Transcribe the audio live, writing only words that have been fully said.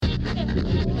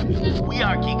We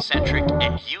are geek-centric,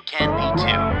 and you can be too.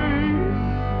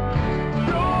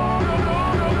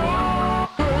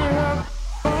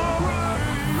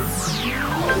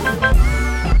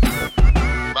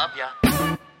 Love ya.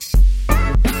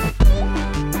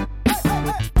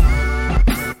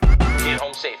 Get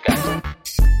home safe, guys.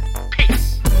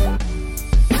 Peace.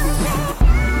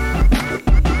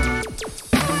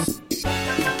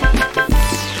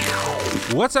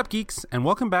 What's up, geeks, and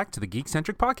welcome back to the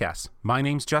Geek-Centric Podcast. My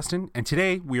name's Justin, and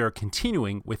today we are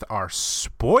continuing with our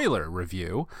spoiler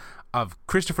review of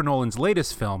Christopher Nolan's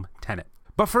latest film, Tenet.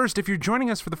 But first, if you're joining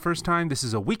us for the first time, this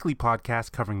is a weekly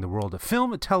podcast covering the world of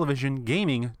film, television,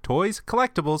 gaming, toys,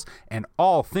 collectibles, and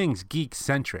all things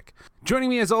geek-centric. Joining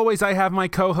me as always, I have my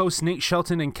co-hosts Nate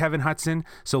Shelton and Kevin Hudson,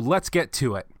 so let's get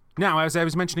to it. Now, as I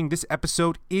was mentioning, this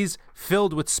episode is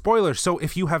filled with spoilers, so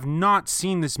if you have not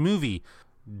seen this movie,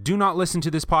 do not listen to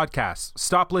this podcast.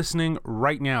 Stop listening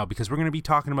right now because we're going to be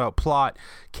talking about plot,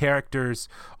 characters,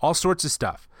 all sorts of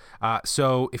stuff.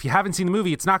 So if you haven't seen the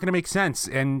movie, it's not going to make sense.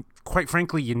 And quite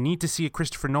frankly, you need to see a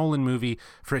Christopher Nolan movie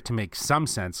for it to make some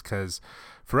sense because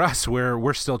for us,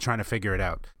 we're still trying to figure it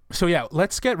out. So yeah,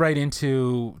 let's get right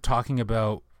into talking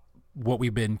about what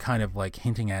we've been kind of like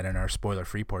hinting at in our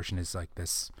spoiler-free portion is like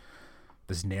this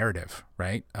narrative,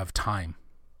 right, of time.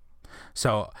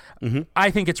 So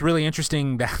I think it's really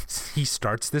interesting that he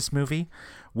starts this movie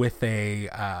with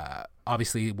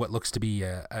obviously what looks to be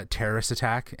a terrorist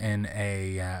attack in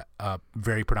a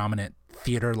very predominant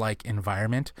theater-like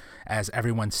environment as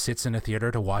everyone sits in a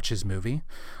theater to watch his movie.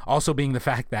 Also being the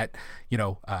fact that,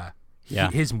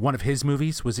 one of his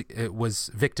movies was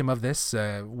victim of this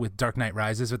with Dark Knight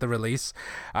Rises with the release.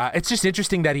 It's just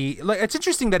interesting that he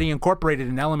incorporated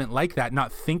an element like that,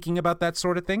 not thinking about that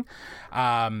sort of thing,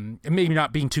 maybe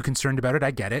not being too concerned about it.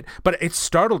 I get it, but it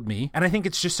startled me, and I think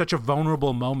it's just such a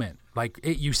vulnerable moment. Like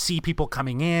you see people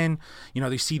coming in,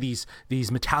 they see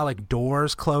these metallic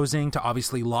doors closing to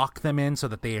obviously lock them in so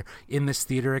that they are in this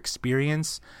theater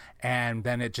experience. And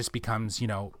then it just becomes,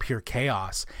 pure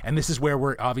chaos. And this is where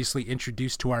we're obviously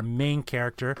introduced to our main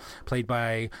character, played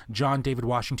by John David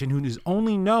Washington, who is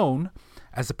only known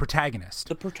as the protagonist.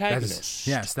 The protagonist.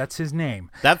 Yes, that's his name.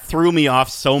 That threw me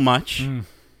off so much.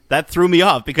 That threw me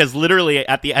off because literally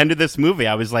at the end of this movie,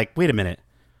 I was like, wait a minute.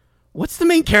 What's the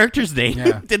main character's name?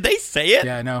 Yeah. Did they say it?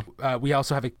 Yeah, no. We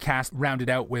also have a cast rounded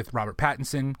out with Robert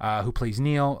Pattinson, who plays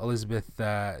Neil, Elizabeth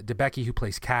Debicki, who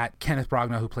plays Kat, Kenneth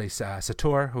Branagh, who plays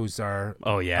Sator, who's our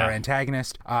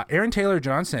antagonist, Aaron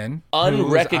Taylor-Johnson.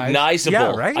 Unrecognizable.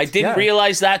 Yeah, right? I didn't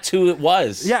realize that's who it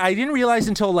was. Yeah, I didn't realize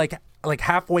until like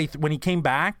halfway when he came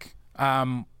back.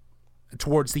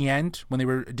 Towards the end, when they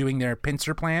were doing their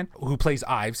pincer plan, who plays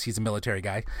Ives, he's a military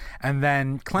guy, and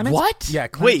then Clemens. What? Yeah.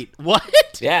 Wait,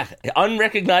 what? Yeah,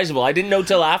 unrecognizable. I didn't know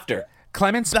till after.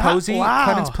 Clemens Posey. Wow.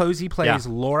 Clemens Posey plays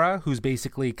Laura, who's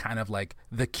basically kind of like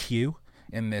the Q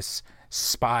in this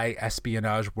spy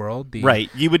espionage world. Right.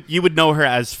 You would know her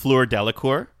as Fleur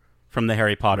Delacour from the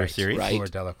Harry Potter series. Right. Fleur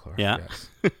Delacour. Yeah.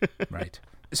 Yes. Right.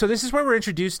 So this is where we're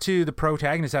introduced to the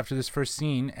protagonist after this first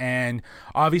scene, and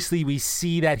obviously we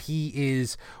see that he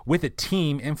is with a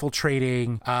team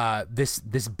infiltrating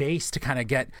this base to kind of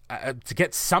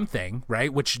get something,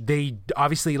 right? Which they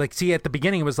obviously see at the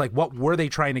beginning it was like, what were they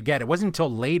trying to get? It wasn't until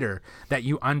later that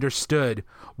you understood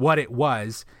what it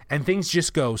was, and things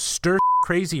just go stir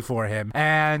crazy for him.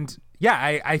 And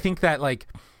yeah, I think that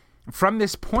from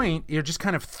this point you're just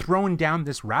kind of thrown down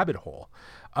this rabbit hole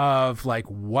of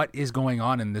what is going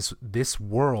on in this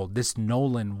world, this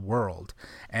Nolan world,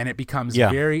 and it becomes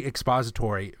very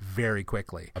expository very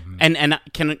quickly. And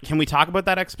can we talk about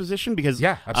that exposition? Because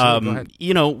absolutely.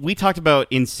 Go ahead. We talked about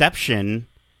Inception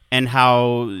and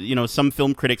how some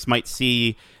film critics might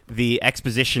see the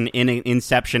exposition in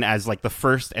Inception as the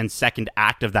first and second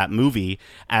act of that movie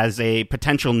as a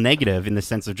potential negative in the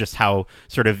sense of just how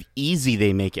sort of easy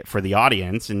they make it for the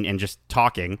audience and just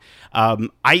talking.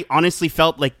 I honestly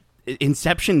felt like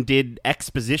Inception did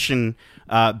exposition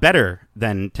better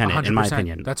than Tenet, 100%. In my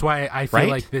opinion. That's why I feel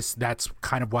like that's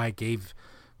kind of why I gave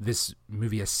this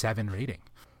movie a 7 rating.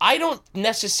 I don't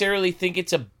necessarily think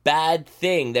it's a bad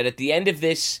thing that at the end of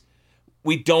this,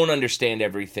 we don't understand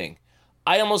everything.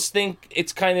 I almost think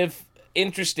it's kind of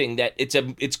interesting that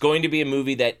it's going to be a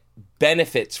movie that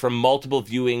benefits from multiple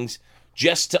viewings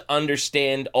just to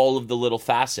understand all of the little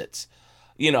facets,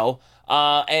 and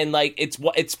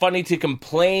it's funny to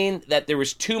complain that there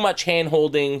was too much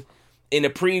hand-holding in a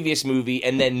previous movie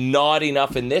and then not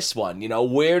enough in this one.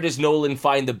 Where does Nolan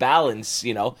find the balance?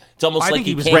 It's almost like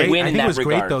he can't win in that regard. I think it was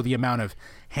great, though, the amount of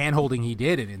hand-holding he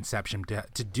did in Inception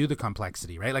to do the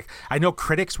complexity, right? I know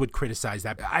critics would criticize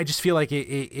that. I just feel like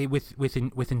it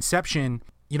with Inception,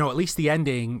 at least the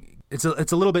ending, it's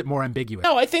a little bit more ambiguous.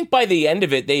 No, I think by the end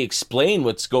of it, they explain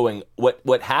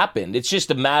what happened. It's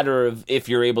just a matter of if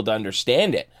you're able to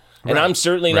understand it. And I'm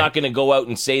certainly not going to go out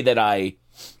and say that I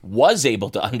was able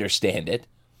to understand it.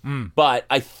 But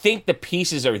I think the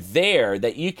pieces are there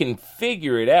that you can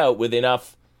figure it out with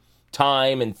enough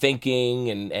time and thinking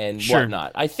and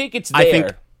whatnot. I think it's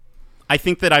there. I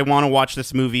think that I want to watch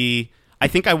this movie. I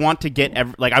think I want to get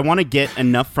I want to get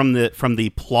enough from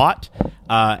the plot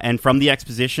and from the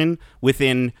exposition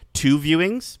within 2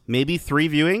 viewings, maybe 3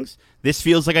 viewings. This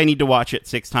feels like I need to watch it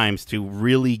 6 times to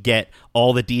really get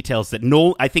all the details that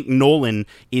I think Nolan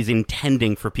is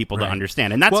intending for people to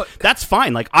understand. And that's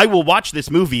fine. Like, I will watch this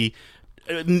movie,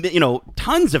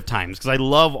 tons of times because I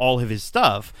love all of his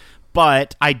stuff.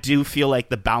 But I do feel like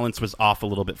the balance was off a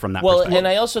little bit from that perspective. And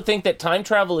I also think that time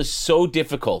travel is so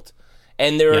difficult.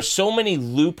 And there are so many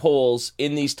loopholes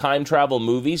in these time travel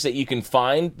movies that you can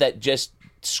find that just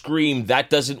scream, that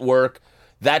doesn't work,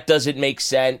 that doesn't make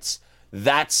sense.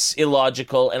 That's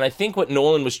illogical. And I think what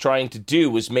Nolan was trying to do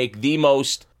was make the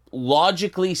most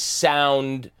logically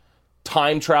sound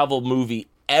time travel movie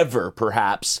ever,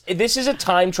 perhaps. This is a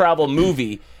time travel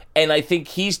movie, and I think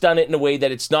he's done it in a way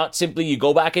that it's not simply you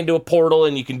go back into a portal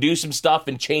and you can do some stuff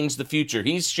and change the future.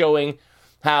 He's showing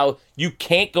how you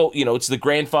can't go, it's the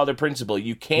grandfather principle.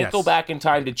 You can't go back in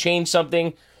time to change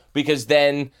something because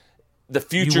then the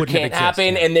future can't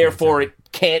happen, and therefore it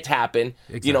can't happen.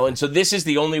 Exactly. And so this is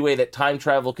the only way that time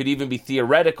travel could even be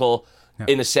theoretical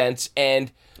in a sense.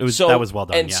 And that was well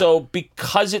done. And so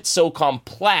because it's so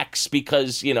complex,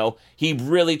 because he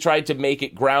really tried to make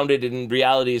it grounded in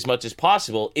reality as much as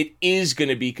possible, it is going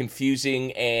to be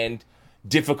confusing and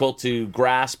difficult to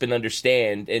grasp and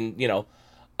understand. And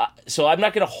so I'm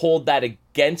not going to hold that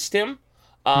against him,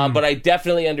 but I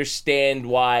definitely understand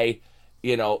why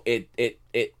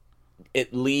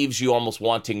it leaves you almost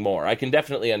wanting more. I can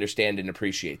definitely understand and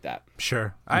appreciate that.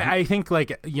 Sure. I think,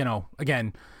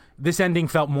 again, this ending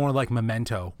felt more like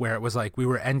Memento, where it was like we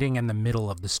were ending in the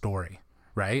middle of the story,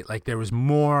 right? Like there was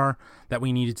more that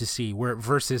we needed to see,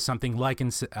 versus something like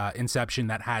Inception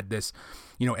that had this,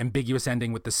 ambiguous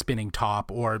ending with the spinning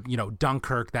top, or,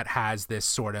 Dunkirk that has this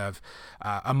sort of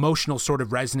emotional sort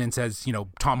of resonance as,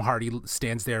 Tom Hardy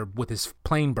stands there with his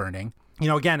plane burning.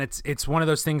 Again, it's one of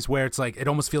those things where it's like it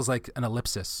almost feels like an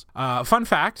ellipsis. Fun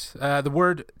fact, the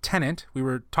word Tenet, we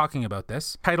were talking about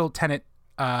this, title Tenet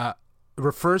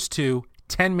refers to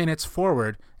 10 minutes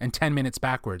forward and 10 minutes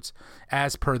backwards,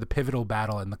 as per the pivotal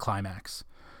battle in the climax.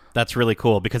 That's really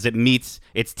cool because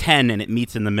it's 10 and it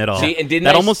meets in the middle. See, and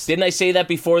didn't I say that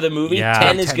before the movie? Yeah.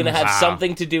 10 is going to have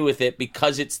something to do with it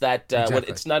because it's that, Exactly.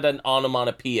 it's not an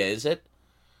onomatopoeia, is it?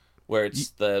 Where it's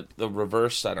the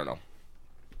reverse, I don't know.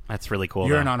 That's really cool.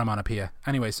 You're an onomatopoeia.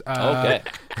 Anyways. Okay.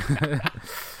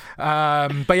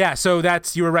 But yeah, so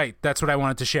you were right. That's what I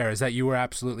wanted to share, is that you were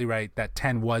absolutely right that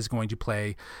 10 was going to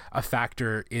play a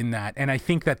factor in that. And I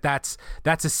think that's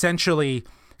essentially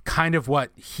kind of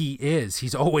what he is.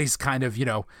 He's always kind of,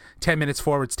 10 minutes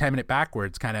forwards, 10 minutes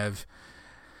backwards, kind of.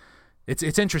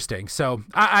 It's interesting. So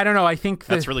I don't know. I think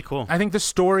that's really cool. I think the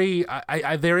story,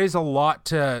 there is a lot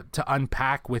to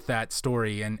unpack with that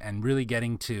story, and really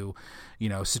getting to,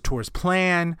 Sator's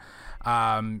plan,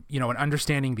 and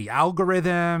understanding the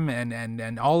algorithm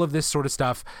and all of this sort of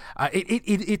stuff.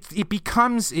 It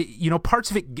becomes,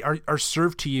 parts of it are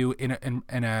served to you in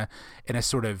a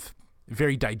sort of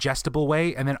very digestible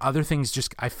way, and then other things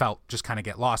I felt kind of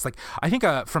get lost. Like I think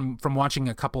from watching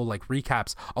a couple like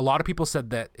recaps, a lot of people said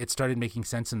that it started making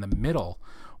sense in the middle,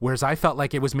 whereas I felt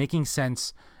like it was making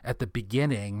sense at the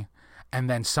beginning, and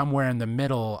then somewhere in the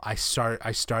middle I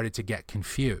started to get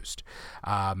confused,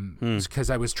 because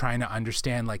I was trying to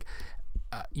understand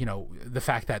the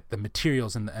fact that the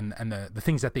materials and the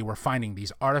things that they were finding,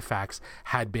 these artifacts,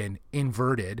 had been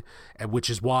inverted, which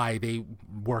is why they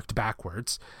worked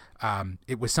backwards.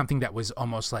 It was something that was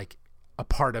almost like a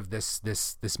part of this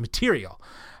material,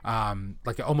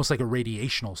 almost like a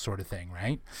radiational sort of thing,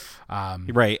 right?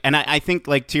 Right. And I think,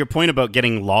 like, to your point about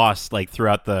getting lost, like,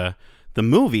 throughout the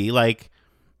movie, like,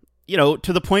 to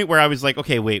the point where I was like,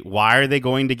 okay, wait, why are they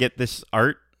going to get this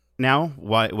art now?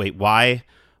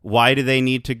 Why do they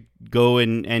need to go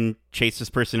and chase this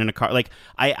person in a car? Like,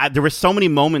 I there were so many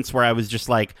moments where I was just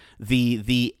like,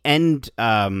 the end,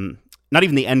 not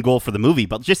even the end goal for the movie,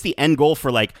 but just the end goal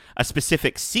for like a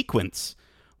specific sequence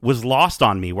was lost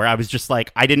on me, where I was just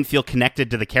like, I didn't feel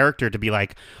connected to the character to be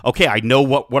like, okay, I know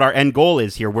what our end goal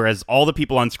is here, whereas all the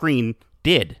people on screen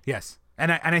did. Yes.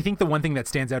 And I think the one thing that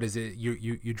stands out is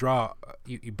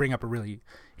you bring up a really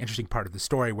interesting part of the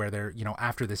story where they're,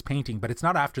 after this painting, but it's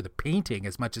not after the painting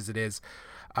as much as it is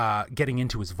getting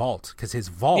into his vault, because his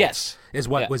vault Yes. is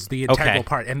what Yeah. was the integral Okay.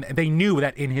 part, and they knew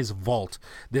that in his vault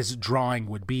this drawing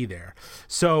would be there.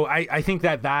 So I think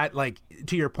that like,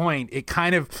 to your point, it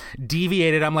kind of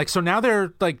deviated. I'm like, so now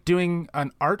they're like doing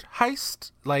an art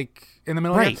heist like in the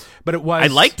middle Right. of it, but it was I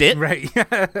liked it. right.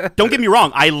 Don't get me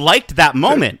wrong. I liked that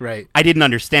moment. Right. I didn't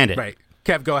understand it. Right.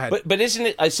 Kev, go ahead. But isn't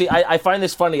it? I find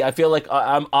this funny. I feel like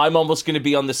I'm almost going to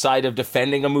be on the side of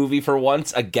defending a movie for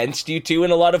once against you two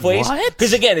in a lot of ways. What?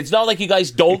 Because again, it's not like you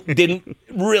guys didn't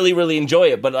really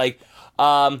enjoy it, but like,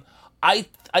 I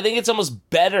think it's almost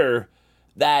better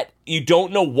that you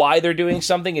don't know why they're doing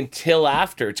something until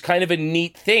after. It's kind of a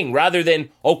neat thing, rather than,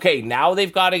 okay, now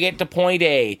they've got to get to point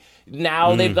A.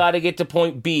 Now they've got to get to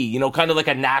point B. You know, kind of like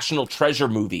a National Treasure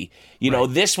movie. You know,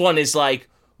 this one is like,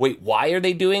 wait, why are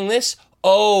they doing this?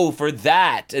 Oh, for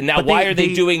that. And now But why are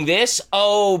they doing this?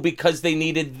 Oh, because they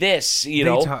needed this, you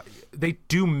know? They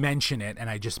do mention it, and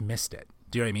I just missed it.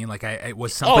 Do you know what I mean? Like, it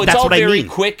was something. Oh, it's that's all what I very mean.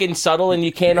 quick and subtle, and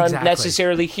you can't Exactly.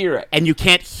 necessarily hear it. And you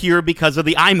can't hear because of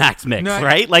the IMAX mix, No,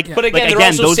 right? Like, But again, like, they're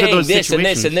also those saying are those this and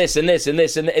this and situations. this and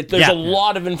this and this, and there's Yeah. a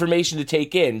lot of information to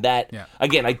take in. That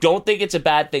again, I don't think it's a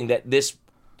bad thing that this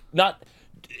not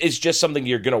is just something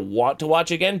you're going to want to watch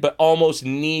again, but almost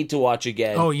need to watch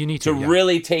again. Oh, you need to, yeah.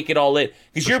 really take it all in,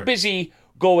 because you're sure. busy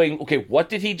going, okay, what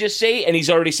did he just say? And he's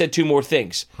already said two more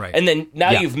things, Right. and then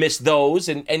now Yeah. you've missed those,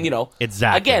 and you know,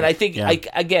 Exactly. Again, I think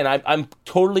Yeah. I'm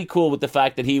totally cool with the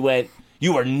fact that he went,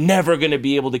 you are never going to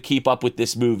be able to keep up with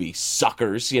this movie,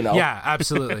 suckers. You know, Yeah,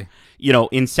 absolutely. You know,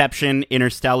 Inception,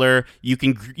 Interstellar, you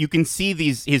can see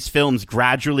his films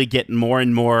gradually get more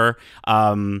and more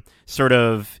sort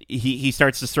of he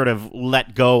starts to sort of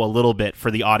let go a little bit for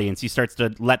the audience. He starts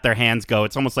to let their hands go.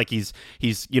 It's almost like he's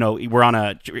you know,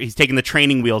 he's taking the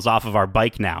training wheels off of our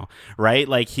bike now, right?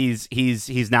 Like he's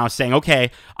now saying, "Okay,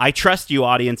 I trust you,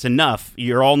 audience, enough.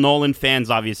 You're all Nolan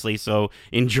fans, obviously, so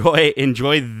enjoy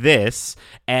this,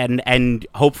 and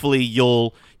hopefully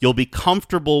you'll be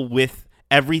comfortable with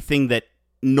everything that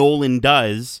Nolan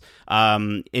does,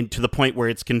 to the point where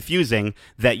it's confusing,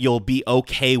 that you'll be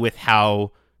okay with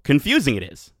how confusing it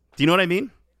is." Do you know what I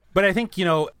mean? But I think, you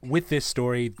know, with this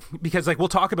story, because like we'll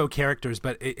talk about characters,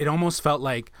 but it almost felt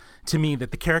like to me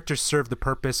that the characters serve the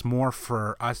purpose more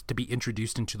for us to be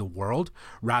introduced into the world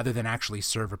rather than actually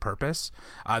serve a purpose.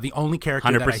 The only character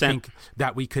 100%. that I think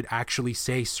that we could actually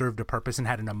say served a purpose and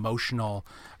had an emotional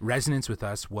resonance with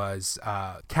us was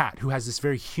Kat, who has this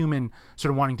very human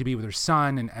sort of wanting to be with her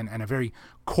son and a very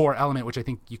core element, which I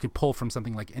think you could pull from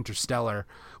something like Interstellar,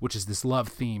 which is this love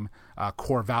theme,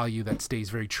 core value that stays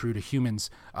very true to humans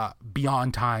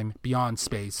beyond time, beyond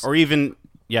space. Or even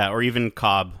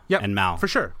Cobb Yep, and Mal. for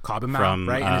sure. Cobb and Mal, From,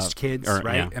 right? And his kids,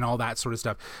 right? yeah. And all that sort of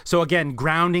stuff. So again,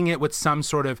 grounding it with some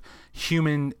sort of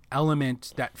human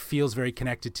element that feels very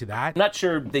connected to that. I'm not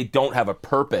sure they don't have a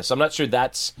purpose. I'm not sure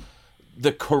that's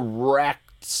the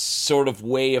correct sort of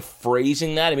way of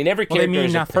phrasing that. I mean, every Well, they character mean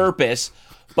has nothing. a purpose,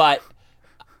 but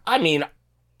I mean,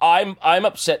 I'm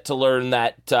upset to learn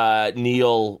that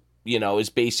Neil, you know, is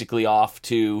basically off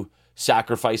to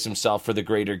sacrifice himself for the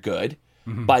greater good.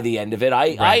 By the end of it,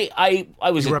 I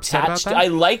was You were upset about attached. that? I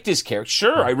liked his character.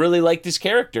 Sure, I really liked his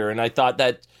character, and I thought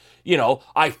that, you know,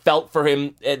 I felt for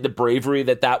him the bravery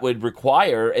that would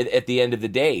require at the end of the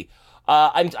day.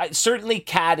 Certainly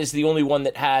Kat is the only one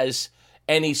that has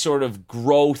any sort of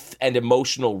growth and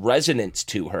emotional resonance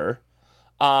to her.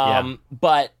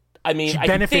 But I mean, She I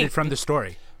benefited think from the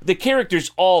story. the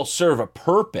characters all serve a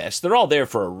purpose. They're all there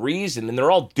for a reason, and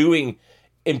they're all doing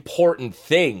important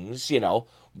things, you know.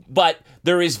 But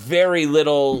there is very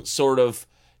little sort of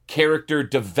character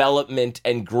development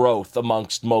and growth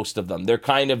amongst most of them. They're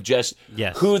kind of just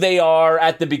who they are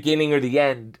at the beginning or the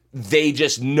end. They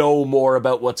just know more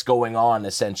about what's going on,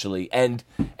 essentially, and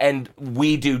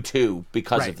we do too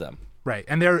because of them. Right.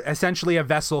 And they're essentially a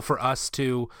vessel for us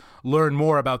to learn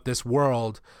more about this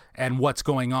world and what's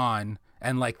going on,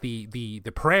 and like the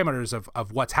parameters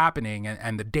of what's happening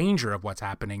and the danger of what's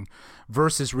happening,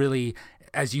 versus really,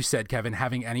 as you said, Kevin,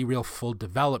 having any real full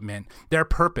development. Their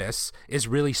purpose is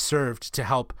really served to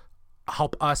help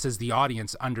us as the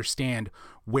audience understand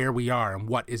where we are and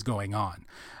what is going on.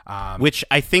 Which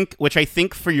I think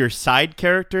for your side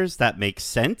characters, that makes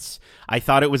sense. I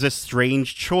thought it was a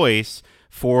strange choice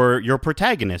for your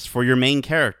protagonist, for your main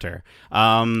character.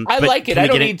 I like it. I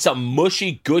don't need some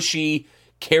mushy gushy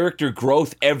character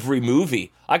growth every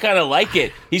movie. I kind of like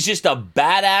it. He's just a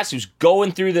badass who's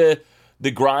going through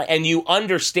the grind, and you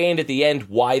understand at the end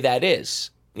why that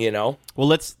is. You know. Well,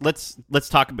 let's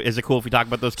talk. Is it cool if we talk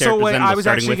about those characters? So then? I was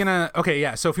Starting actually with- gonna. Okay,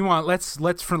 yeah. So if you want,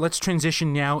 let's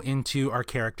transition now into our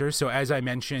characters. So as I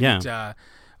mentioned,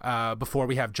 before.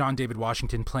 We have John David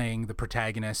Washington playing the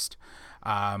protagonist,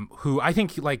 who I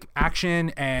think like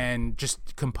action and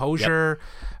just composure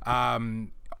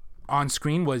on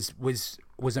screen was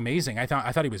amazing. I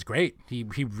thought he was great. He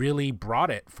really brought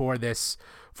it for this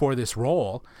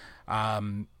role.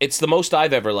 It's the most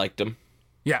I've ever liked him.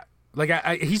 Yeah,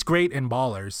 like he's great in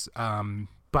Ballers,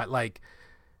 but like,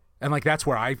 and like that's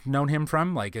where I've known him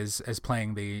from, like as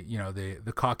playing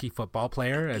the cocky football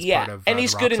player as part of and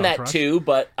he's good in that too.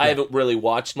 But I haven't really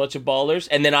watched much of Ballers,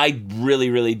 and then I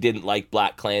really didn't like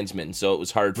Black Klansman, so it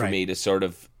was hard for me to sort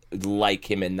of like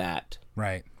him in that.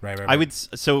 Right. I would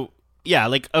so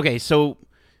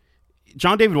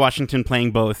John David Washington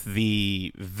playing both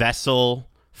the vessel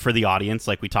for the audience,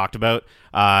 like we talked about,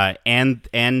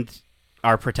 and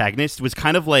our protagonist was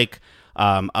kind of like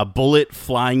a bullet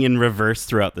flying in reverse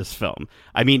throughout this film.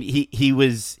 I mean, he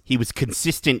was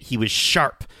consistent, he was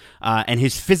sharp, and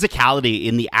his physicality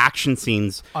in the action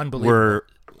scenes were.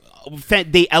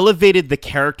 They elevated the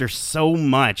character so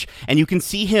much, and you can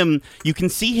see him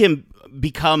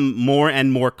become more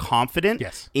and more confident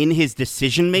in his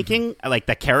decision making, like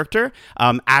the character,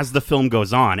 as the film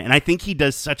goes on. And I think he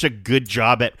does such a good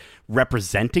job at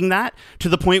representing that, to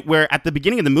the point where at the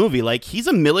beginning of the movie, like, he's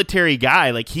a military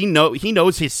guy, like he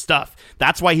knows his stuff.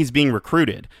 That's why he's being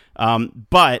recruited.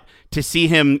 But to see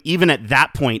him even at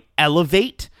that point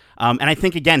elevate. And I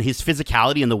think, again, his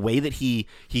physicality and the way that he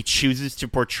chooses to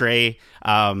portray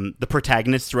the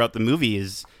protagonist throughout the movie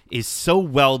is so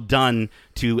well done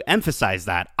to emphasize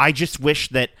that. I just wish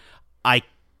that I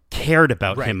cared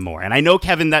about him more. And I know,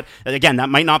 Kevin, that, again, that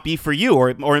might not be for you,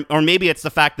 or maybe it's the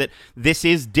fact that this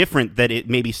is different, that it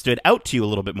maybe stood out to you a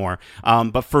little bit more.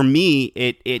 But for me,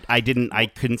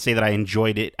 I couldn't say that I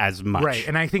enjoyed it as much. Right,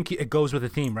 and I think it goes with the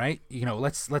theme, right? You know,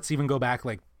 let's even go back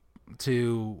like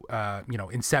to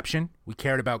Inception. We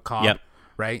cared about Cobb,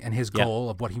 right, and his goal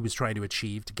of what he was trying to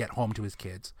achieve to get home to his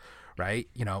kids, right?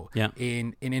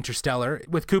 In Interstellar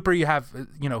with Cooper, you have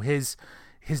his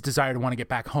desire to want to get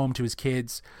back home to his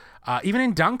kids. Even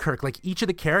in Dunkirk, like, each of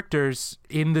the characters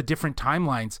in the different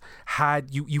timelines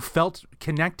had you felt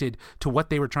connected to what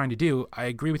they were trying to do. I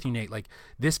agree with you, Nate. Like,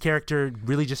 this character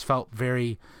really just felt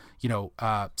very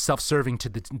self-serving to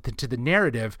the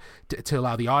narrative to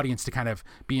allow the audience to kind of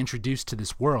be introduced to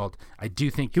this world. I do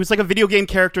think he was like a video game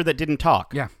character that didn't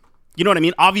talk. Yeah. You know what I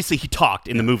mean? Obviously, he talked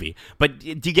in the movie, but do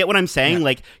you get what I'm saying? Yeah.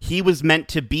 Like, he was meant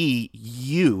to be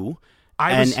you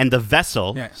and the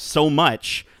vessel so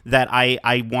much that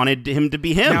I wanted him to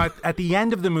be him. Now, at the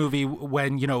end of the movie,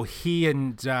 when he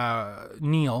and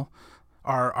Neil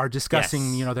are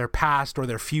discussing their past or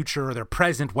their future or their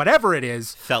present, whatever it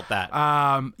is, felt that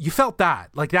you felt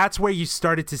that, like, that's where you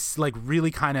started to like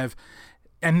really kind of,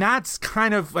 and that's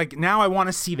kind of like, now I want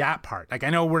to see that part. Like, I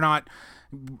know we're not,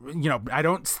 I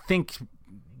don't think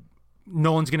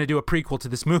Nolan's going to do a prequel to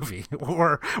this movie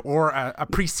or a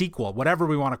pre-sequel, whatever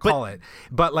we want to call it,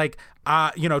 but like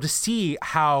to see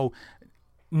how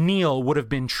Neil would have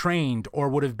been trained or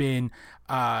would have been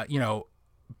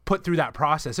put through that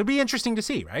process, it'd be interesting to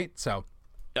see, right? So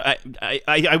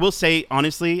I will say,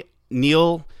 honestly,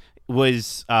 Neil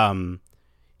was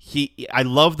I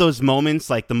love those moments,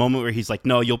 like the moment where he's like,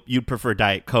 no, you'd prefer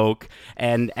Diet Coke,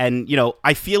 and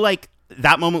I feel like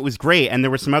that moment was great, and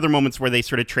there were some other moments where they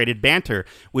sort of traded banter,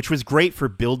 which was great for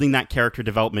building that character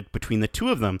development between the two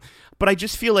of them. But I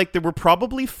just feel like there were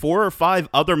probably 4 or 5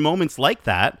 other moments like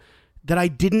that I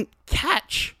didn't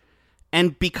catch.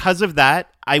 And because of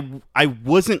that, I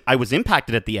was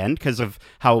impacted at the end because of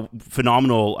how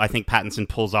phenomenal I think Pattinson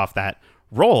pulls off that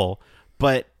role,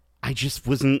 but I just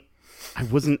wasn't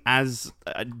as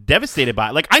devastated by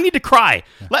it. Like, I need to cry.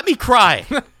 Let me cry.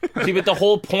 See, but the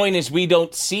whole point is we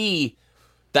don't see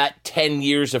that 10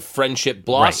 years of friendship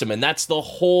blossom, and that's the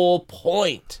whole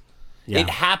point. Yeah. It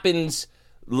happens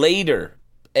later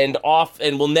and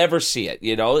we'll never see it,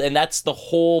 and that's the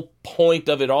whole point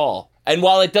of it all. And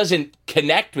while it doesn't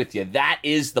connect with you, that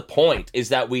is the point, is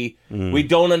that we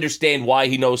don't understand why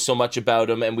he knows so much about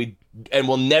him, and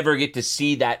we'll never get to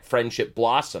see that friendship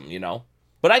blossom,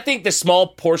 But I think the small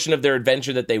portion of their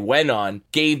adventure that they went on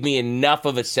gave me enough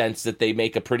of a sense that they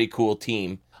make a pretty cool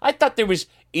team. I thought there was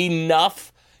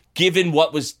enough, given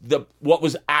what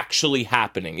was actually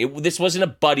happening. This wasn't a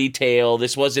buddy tale.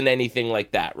 This wasn't anything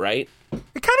like that, right?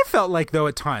 It kind of felt like, though,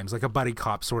 at times, like a buddy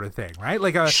cop sort of thing, right?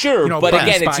 Like sure, but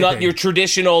again, it's not your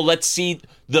traditional, let's see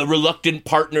the reluctant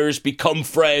partners become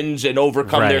friends and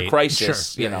overcome their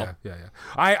crisis. Sure. Yeah.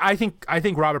 I think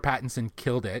Robert Pattinson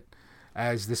killed it.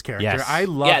 as this character. Yes. I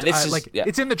loved Yeah, this is- yeah.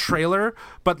 it's in the trailer,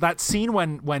 but that scene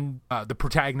when the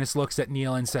protagonist looks at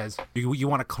Neil and says, "You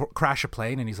want to crash a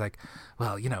plane?" and he's like,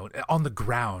 "Well, on the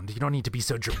ground. You don't need to be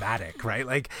so dramatic, right?"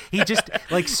 Like he just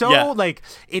like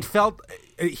it felt.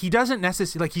 He doesn't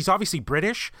necessarily he's obviously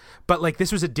British, but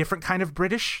this was a different kind of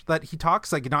British that he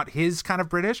talks, not his kind of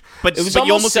British. But It was but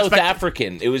you almost South expect-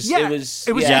 African. It was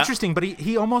interesting, but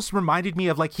he almost reminded me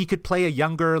of he could play a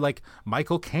younger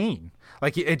Michael Caine.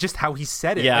 It just how he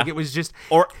said it. Yeah. It was just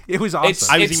Or- it was awesome. It's,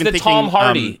 I was it's even the thinking, Tom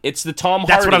Hardy. It's the Tom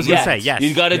Hardy. That's what I was gonna say, yes.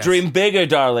 You got to Yes. dream bigger,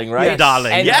 darling. Right, Yes.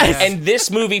 Darling, And, yes. And this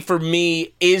movie for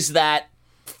me is that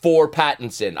for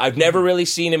Pattinson. I've never really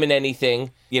seen him in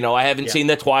anything. I haven't seen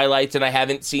the Twilights, and I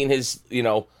haven't seen his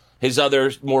his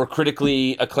other more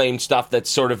critically acclaimed stuff that's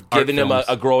sort of given him films.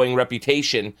 a growing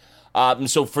reputation.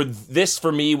 So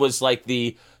for me was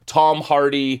the Tom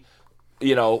Hardy,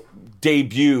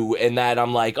 debut, and that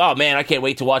I'm like, oh man, I can't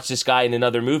wait to watch this guy in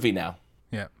another movie now.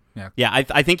 Yeah,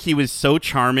 I think he was so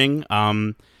charming,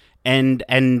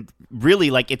 and really,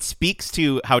 it speaks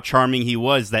to how charming he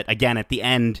was that, again, at the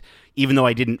end, even though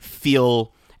I didn't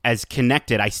feel as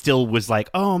connected, I still was like,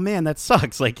 oh man, that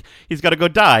sucks. He's got to go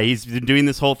die. He's been doing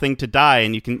this whole thing to die,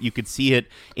 and you could see it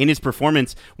in his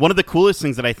performance. One of the coolest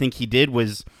things that I think he did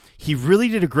was he really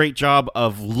did a great job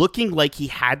of looking like he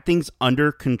had things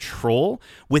under control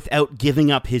without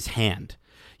giving up his hand.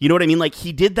 You know what I mean?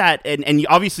 He did that, and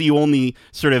obviously you only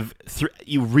sort of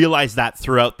you realize that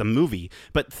throughout the movie.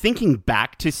 But thinking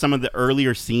back to some of the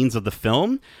earlier scenes of the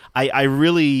film, I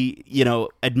really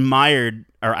admired,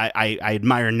 or I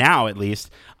admire now at least,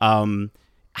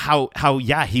 how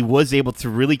he was able to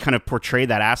really kind of portray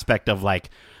that aspect of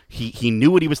He knew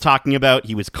what he was talking about.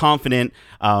 He was confident,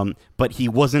 but he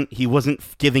wasn't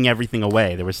giving everything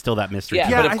away. There was still that mystery.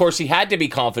 Yeah, but of course he had to be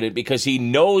confident because he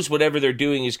knows whatever they're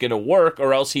doing is going to work,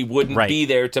 or else he wouldn't be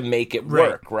there to make it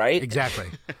work. Right? Exactly.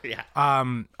 Yeah.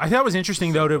 I thought it was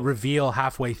interesting though to reveal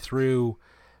halfway through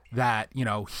that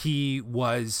he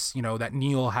was that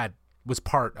Neil was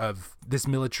part of this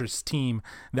militarist team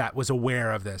that was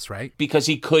aware of this, right? Because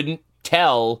he couldn't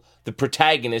tell the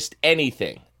protagonist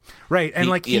anything. Right, and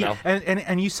you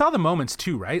you saw the moments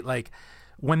too, right?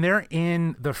 When they're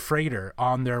in the freighter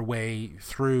on their way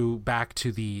through back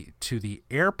to the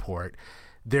airport,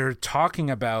 they're talking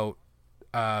about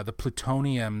the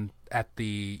plutonium at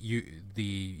the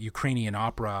Ukrainian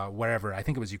opera, wherever. I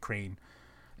think it was Ukraine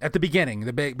at the beginning,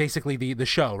 basically the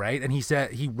show, right? And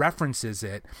he references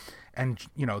it, and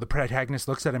the protagonist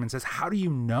looks at him and says, "How do you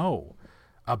know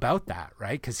about that?"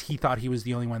 Right? Because he thought he was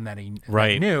the only one that he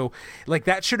knew.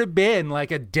 That should have been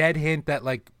a dead hint that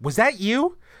was that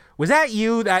you? Was that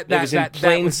you? That was in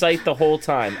plain sight the whole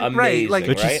time. Amazing, right?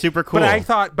 Which is super cool. But I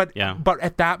thought, but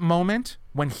at that moment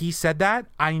when he said that,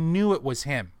 I knew it was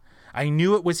him. I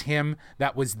knew it was him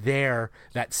that was there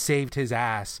that saved his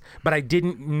ass. But I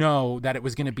didn't know that it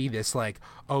was going to be this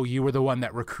oh, you were the one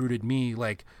that recruited me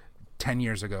 10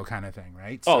 years ago kind of thing,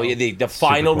 right? So, the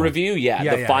final cool. review,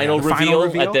 the final reveal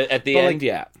reveal at the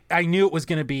end, I knew it was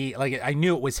going to be I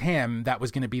knew it was him that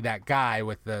was going to be that guy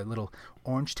with the little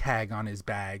orange tag on his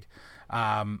bag.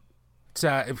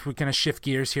 So if we're going to shift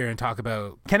gears here and talk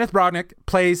about Kenneth Branagh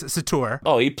plays Sator.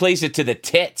 Oh, he plays it to the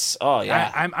tits. Oh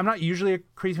yeah. I'm not usually a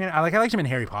crazy fan. I liked him in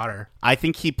Harry Potter. I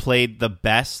think he played the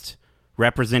best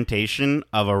representation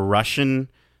of a Russian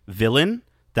villain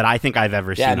that I think I've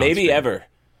ever seen. Yeah, on maybe screen. ever.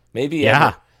 Maybe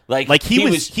ever.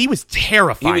 He was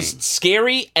terrifying. He was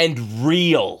scary and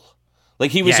real.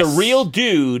 He was Yes. a real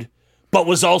dude, but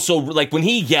was also when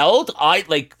he yelled,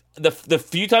 the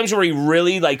few times where he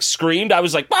really screamed, I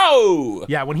was like, whoa!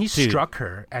 Yeah, when he struck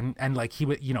her and he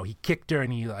would he kicked her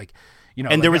and he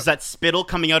and there was that spittle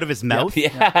coming out of his mouth.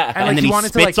 Yeah. and then he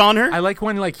spits on her. I like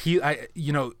when he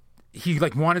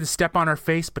wanted to step on her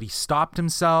face, but he stopped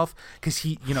himself because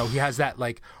he has that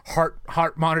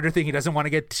heart monitor thing. He doesn't want to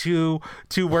get too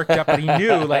worked up, but he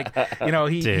knew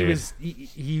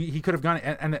he could have gone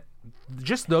and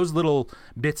just those little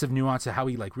bits of nuance of how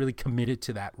he really committed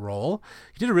to that role.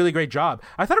 He did a really great job.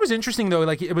 I thought it was interesting though.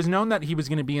 It was known that he was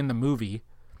going to be in the movie,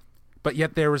 but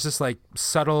yet there was this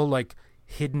subtle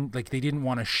hidden they didn't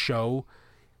want to show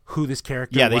who this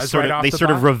character was. They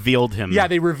sort of revealed him. Yeah,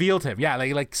 they revealed him. Yeah,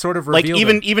 they sort of revealed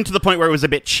him. Even to the point where it was a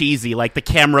bit cheesy. The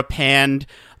camera panned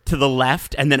to the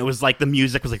left, and then it was the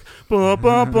music was bah,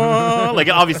 bah, bah.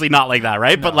 Obviously not like that,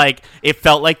 right? No. But it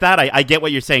felt like that. I get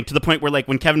what you're saying, to the point where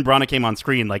when Kevin Branagh came on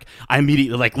screen, I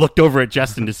immediately looked over at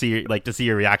Justin to see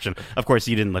your reaction. Of course,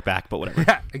 you didn't look back, but whatever.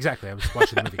 Yeah, exactly. I was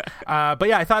watching the movie. But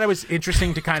yeah, I thought it was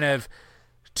interesting to kind of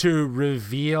to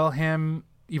reveal him.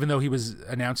 even though he was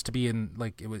announced to be in,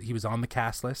 like, he was on the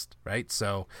cast list, right?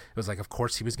 So it was like, of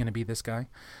course he was going to be this guy.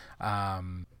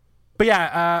 But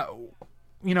yeah,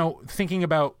 thinking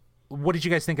about, what did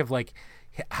you guys think of, like,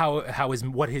 how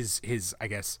his I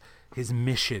guess his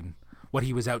mission, what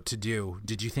he was out to do?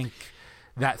 Did you think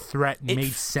that threat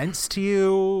made sense to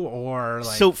you, or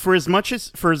like... So for as much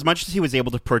as he was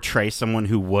able to portray someone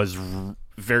who was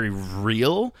very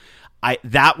real,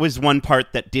 that was one part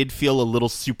that did feel a little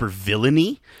super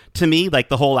villainy to me, like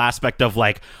the whole aspect of,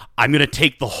 like, I'm gonna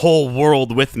take the whole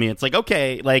world with me. It's like,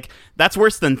 okay, like, that's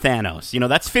worse than Thanos,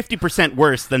 that's 50%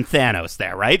 worse than Thanos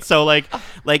there, right? So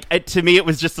to me it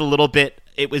was just a little bit,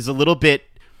 it was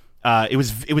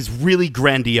really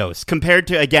grandiose compared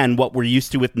to, again, what we're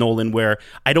used to with Nolan, where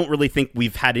I don't really think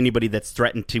we've had anybody that's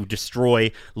threatened to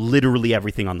destroy literally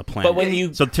everything on the planet.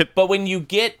 But when you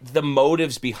get the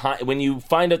motives behind, when you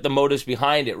find out the motives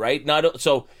behind it, right?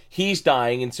 So he's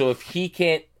dying, and so if he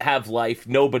can't have life,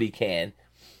 nobody can.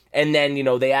 And then,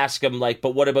 they ask him, like,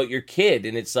 but what about your kid?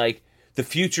 And it's like, the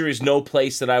future is no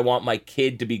place that I want my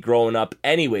kid to be growing up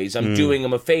anyways. I'm doing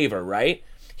him a favor, right?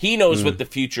 He knows what the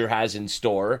future has in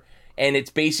store, and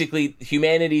it's basically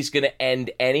humanity's going to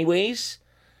end anyways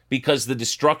because the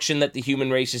destruction that the human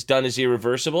race has done is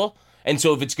irreversible. And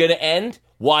so if it's going to end,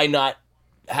 why not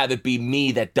have it be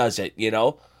me that does it,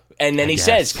 And then he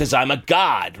says, because I'm a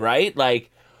god, right?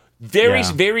 Like,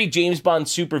 very James Bond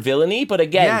super villainy, but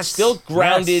again, still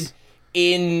grounded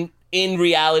in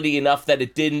reality enough that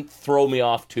it didn't throw me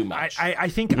off too much. I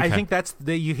think that's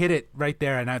you hit it right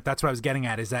there, and that's what I was getting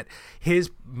at, is that his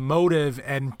motive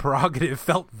and prerogative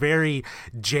felt very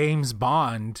James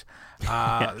Bond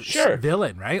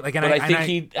villain, right? Like, and but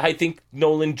I think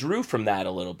Nolan drew from that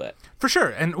a little bit, for sure.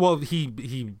 And well,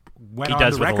 he went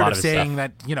on the record of saying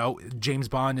that James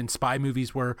Bond and spy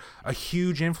movies were a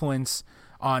huge influence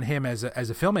on him as a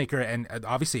filmmaker, and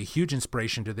obviously a huge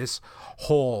inspiration to this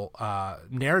whole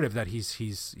narrative that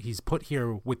he's put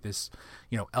here with this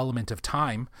element of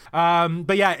time.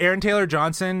 But yeah, Aaron Taylor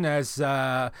Johnson as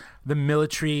the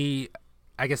military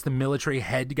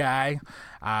head guy,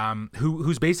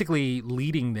 who's basically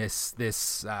leading this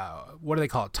what do they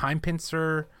call it? Time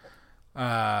pincer.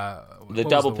 The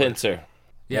double pincer.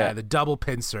 Yeah, the double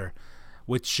pincer,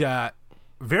 which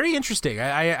very interesting.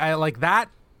 I like that.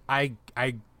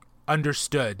 I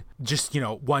understood just,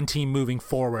 one team moving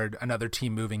forward, another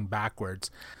team moving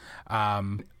backwards.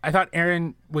 I thought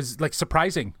Aaron was, like,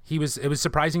 surprising. It was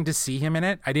surprising to see him in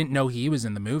it. I didn't know he was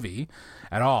in the movie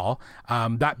at all.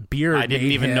 That beard, I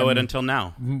didn't even know it until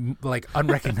now. Like,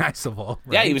 unrecognizable.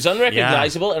 Right? Yeah, he was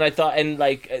unrecognizable, and I thought, and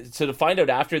like, so to find out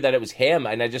after that it was him,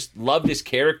 and I just loved his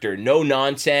character. No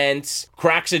nonsense,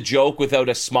 cracks a joke without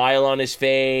a smile on his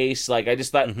face. Like, I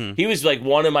just thought he was like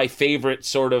one of my favorite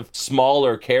sort of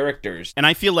smaller characters. And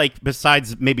I feel like,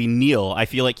 besides maybe Neil, I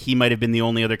feel like he might have been the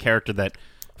only other character that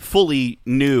fully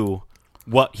knew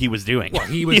what he was doing. Well,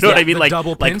 he was, you know what I mean? Like,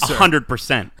 double pincer.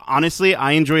 100%. Honestly,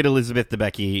 I enjoyed Elizabeth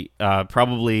Debicki.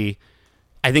 Probably,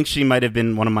 I think she might have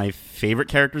been one of my favorite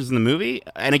characters in the movie.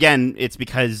 And again, it's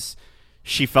because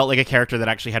she felt like a character that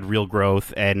actually had real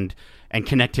growth and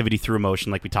connectivity through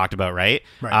emotion, like we talked about, right?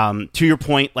 To your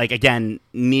point, like, again,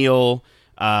 Neil,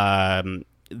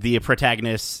 the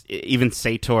protagonist, even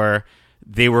Sator,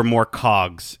 they were more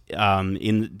cogs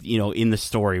in the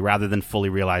story rather than fully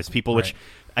realized people, which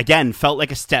again felt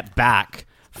like a step back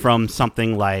from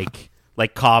something like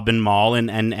Cobb and Maul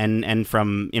and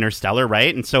from Interstellar,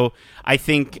 right? And so I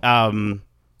think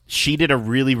she did a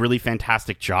really, really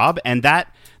fantastic job, and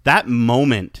that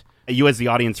moment, you as the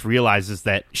audience realizes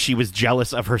that she was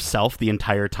jealous of herself the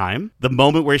entire time. The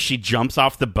moment where she jumps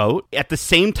off the boat at the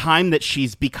same time that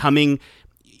she's becoming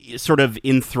sort of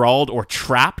enthralled or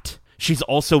trapped, she's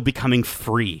also becoming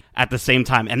free at the same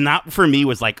time. And that, for me,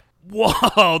 was like,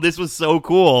 whoa, this was so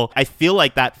cool. I feel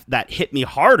like that hit me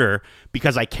harder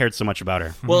because I cared so much about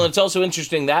her. Well, it's also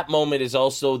interesting. That moment is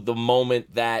also the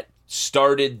moment that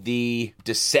started the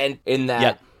descent in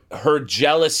that her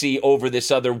jealousy over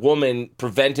this other woman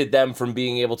prevented them from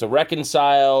being able to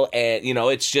reconcile. And,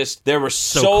 it's just, there were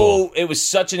cool. It was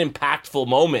such an impactful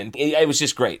moment. It was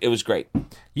just great. It was great.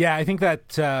 Yeah, I think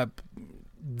that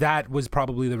that was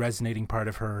probably the resonating part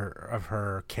of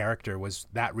her character, was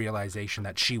that realization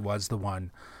that she was the one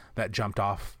that jumped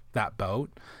off that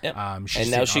boat. Yep.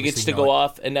 And now she gets to go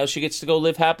off, and now she gets to go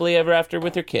live happily ever after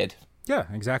with her kid. Yeah,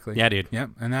 exactly. Yeah, dude. Yeah,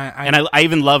 and I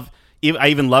even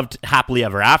loved happily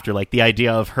ever after, like the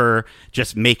idea of her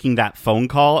just making that phone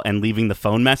call and leaving the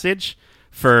phone message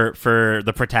for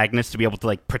the protagonist to be able to,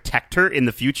 like, protect her in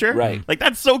the future. Right. Like,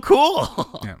 that's so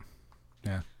cool. Yeah.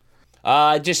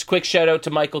 Just quick shout out to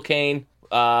Michael Caine.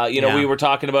 Yeah. we were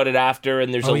talking about it after,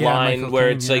 and there's a line Michael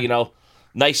where Caine, it's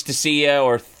nice to see you,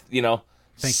 or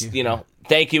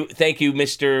Thank you. thank you,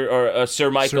 Mr. or Sir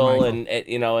Michael,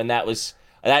 Michael. and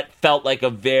that felt like a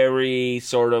very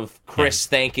sort of Chris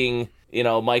thanking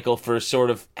Michael for sort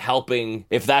of helping.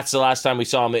 If that's the last time we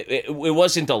saw him, it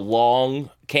wasn't a long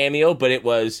cameo, but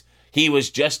he was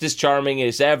just as charming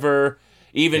as ever.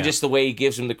 Even just the way he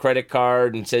gives him the credit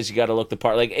card and says you got to look the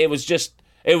part, like it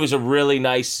was a really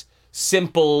nice,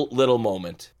 simple little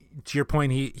moment. To your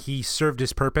point, he served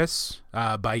his purpose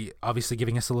by obviously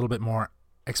giving us a little bit more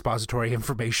expository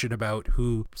information about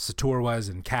who Sator was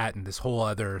and Kat and this whole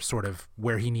other sort of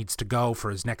where he needs to go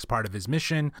for his next part of his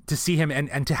mission. To see him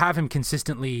and to have him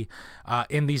consistently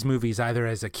in these movies, either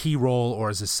as a key role or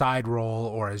as a side role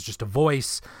or as just a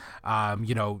voice,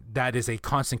 that is a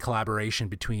constant collaboration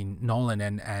between Nolan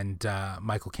and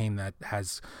Michael Caine that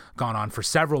has gone on for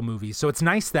several movies. So it's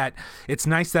nice that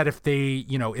if they,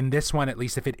 in this one, at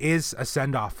least if it is a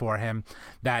send-off for him,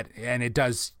 and it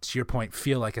does, to your point,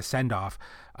 feel like a send-off,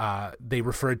 they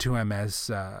referred to him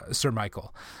as Sir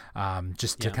Michael,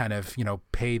 just to kind of,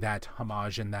 pay that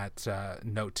homage and that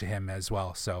note to him as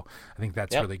well. So I think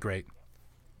that's really great.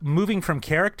 Moving from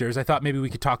characters, I thought maybe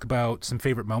we could talk about some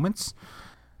favorite moments.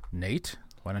 Nate,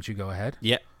 why don't you go ahead?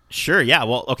 Yeah, sure. Yeah.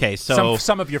 Well, okay. So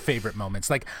some of your favorite moments,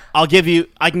 like I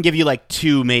can give you like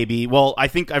two, maybe. Well, I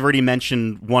think I've already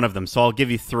mentioned one of them, so I'll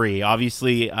give you three.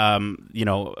 Obviously,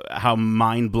 how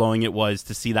mind blowing it was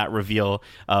to see that reveal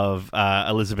of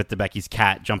Elizabeth Debicki's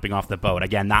cat jumping off the boat.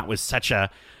 Again, that was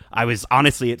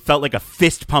it felt like a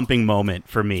fist pumping moment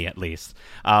for me, at least.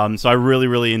 So I really,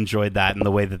 really enjoyed that, and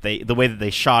the way that they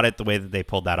shot it, the way that they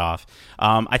pulled that off.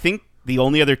 I think the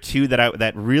only other two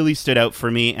that really stood out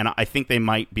for me, and I think they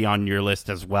might be on your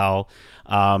list as well.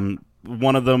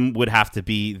 One of them would have to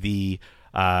be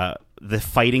the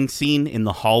fighting scene in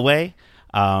the hallway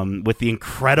with the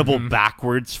incredible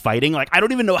backwards fighting. Like, I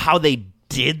don't even know how they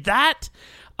did that,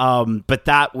 but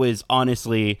that was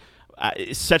honestly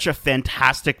such a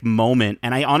fantastic moment,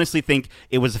 and I honestly think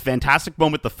it was a fantastic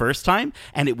moment the first time,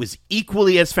 and it was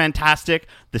equally as fantastic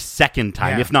the second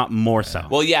time, if not more so.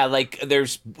 Well, yeah, like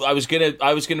I was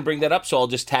gonna bring that up, so I'll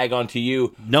just tag on to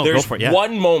you. No, there's go for it. Yeah.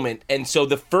 one moment, and so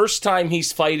the first time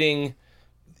he's fighting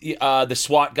the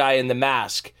SWAT guy in the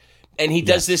mask, and he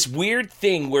does this weird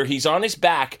thing where he's on his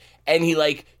back, and he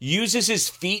like uses his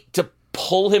feet to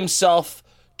pull himself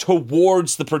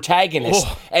towards the protagonist,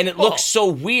 and it looks so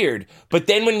weird. But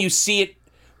then when you see it,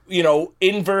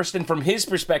 inversed, and from his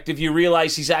perspective, you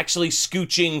realize he's actually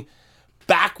scooching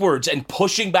backwards and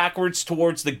pushing backwards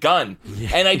towards the gun. Yeah.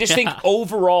 And I just think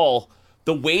overall,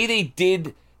 the way they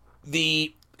did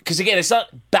because again, it's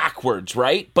not backwards,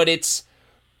 right? But it's,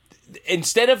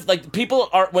 instead of, like, people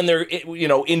aren't, when they're,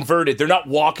 inverted, they're not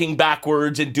walking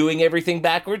backwards and doing everything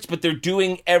backwards, but they're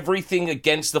doing everything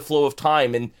against the flow of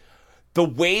time. And the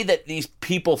way that these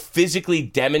people physically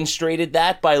demonstrated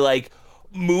that by, like,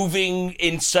 moving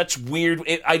in such weird...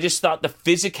 I just thought the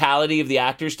physicality of the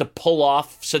actors to pull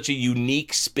off such a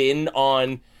unique spin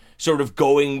on sort of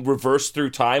going reverse through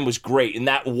time was great. And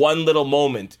that one little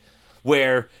moment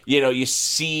where, you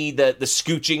see the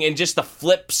scooching and just the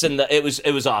flips, and it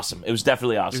was awesome. It was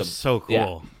definitely awesome. It was so cool.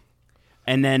 Yeah.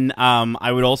 And then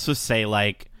I would also say,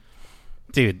 like,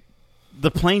 dude,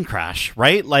 the plane crash,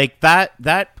 right? Like, that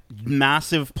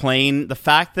massive plane, the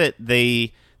fact that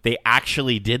they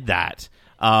actually did that,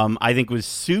 I think was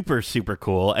super, super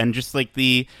cool. And just like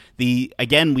the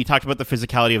again, we talked about the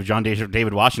physicality of John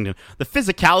David Washington, the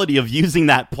physicality of using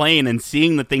that plane and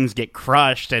seeing the things get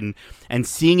crushed and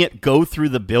seeing it go through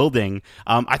the building.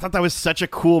 I thought that was such a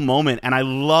cool moment, and I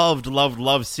loved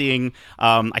seeing,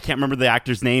 I can't remember the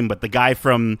actor's name, but the guy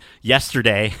from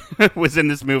Yesterday was in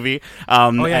this movie,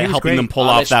 helping them pull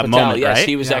off that moment, yes, right?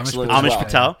 he was excellent Amish as well.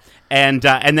 Patel. And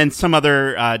then some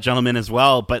other gentleman as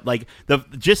well, but like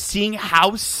just seeing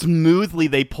how smoothly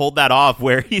they pulled that off,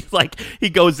 where he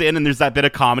goes in and there's that bit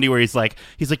of comedy where he's like,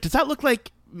 does that look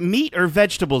like meat or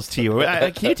vegetables to you?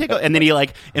 Can you take a... And then he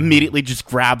like immediately just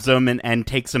grabs them and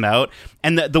takes them out.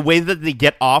 And the way that they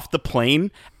get off the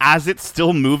plane as it's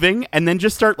still moving, and then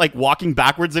just start like walking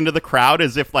backwards into the crowd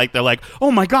as if like they're like,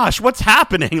 oh my gosh, what's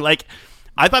happening? Like,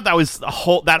 I thought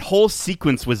that whole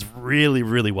sequence was really,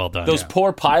 really well done. Those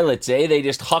poor pilots, they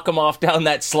just huck them off down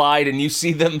that slide, and you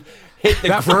see them hit the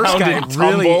that ground first guy and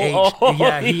really tumble.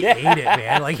 he ate it,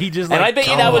 man. Like, he just, and I bet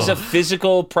you that was a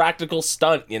physical, practical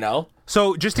stunt,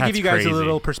 So just to give That's you guys crazy. a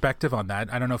little perspective on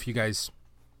that, I don't know if you guys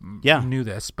knew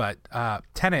this, but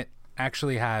Tenet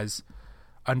actually has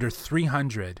under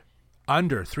 300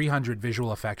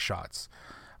 visual effects shots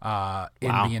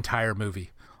in the entire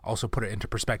movie. also put it into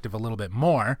perspective a little bit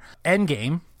more,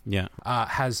 Endgame Yeah.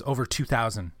 has over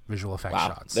 2,000 visual effects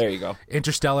shots. There you go.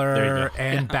 Interstellar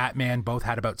and Batman both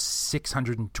had about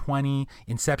 620.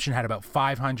 Inception had about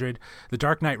 500. The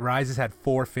Dark Knight Rises had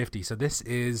 450. So this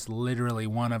is literally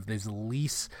one of these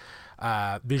least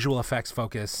visual effects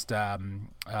focused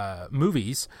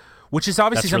movies, which is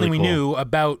obviously That's something really we cool.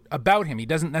 knew about him. He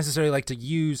doesn't necessarily like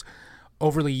to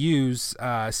overly use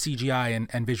CGI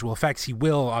and visual effects. He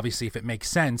will, obviously, if it makes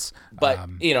sense. But,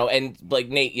 and like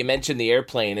Nate, you mentioned the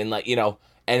airplane and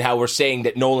and how we're saying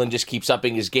that Nolan just keeps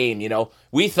upping his game,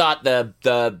 We thought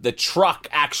the truck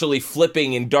actually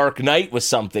flipping in Dark Knight was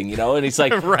something, and he's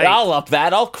like, Right. I'll up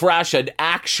that. I'll crash an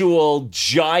actual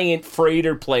giant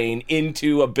freighter plane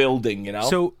into a building,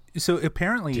 So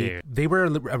apparently Dude. they were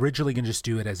originally going to just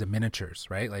do it as a miniatures,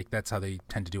 right? Like that's how they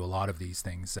tend to do a lot of these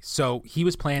things. So he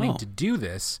was planning to do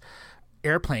this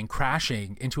airplane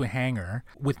crashing into a hangar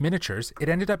with miniatures. It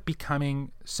ended up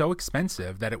becoming so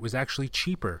expensive that it was actually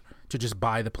cheaper to just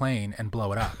buy the plane and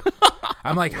blow it up.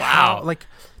 I'm like, wow, like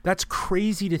that's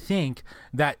crazy to think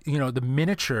that, the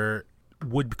miniature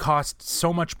would cost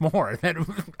so much more that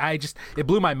it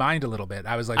blew my mind a little bit.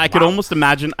 I was like, I could almost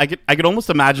imagine. I could almost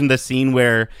imagine the scene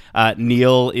where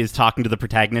Neil is talking to the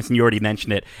protagonist, and you already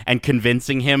mentioned it, and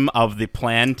convincing him of the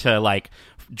plan to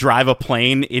drive a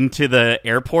plane into the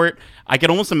airport. I could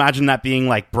almost imagine that being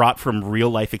brought from real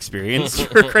life experience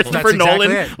for Christopher That's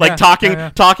Nolan, exactly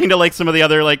it. talking to some of the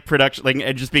other production,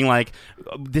 and just being like,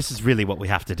 "This is really what we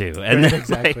have to do." And then,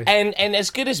 exactly. And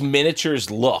as good as miniatures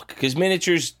look, because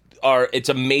miniatures it's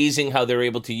amazing how they're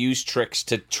able to use tricks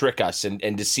to trick us and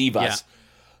deceive us.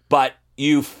 But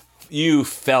you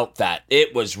felt that.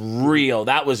 It was real.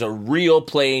 That was a real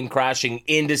plane crashing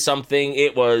into something.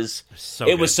 It was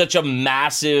such a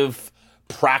massive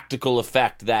practical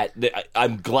effect that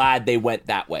I'm glad they went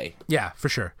that way. Yeah, for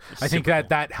sure. I think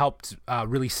that helped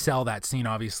really sell that scene,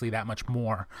 obviously, that much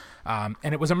more. And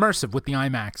it was immersive with the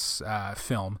IMAX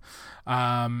film.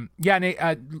 Nate,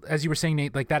 as you were saying,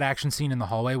 Nate, that action scene in the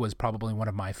hallway was probably one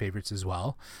of my favorites as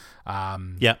well.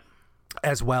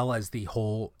 As well as the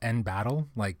whole end battle,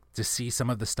 to see some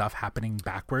of the stuff happening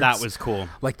backwards. that was cool.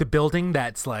 The building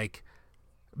that's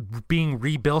being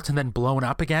rebuilt and then blown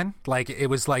up again. It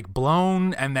was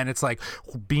blown and then it's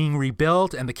being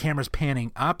rebuilt and the camera's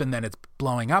panning up and then it's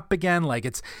blowing up again.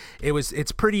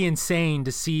 It's pretty insane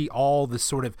to see all the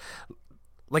sort of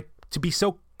to be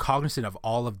so cognizant of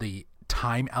all of the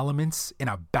time elements in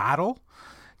a battle.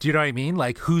 Do you know what I mean?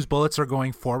 Whose bullets are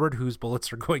going forward, whose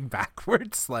bullets are going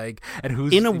backwards, and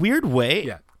who's In a weird way,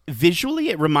 Yeah. visually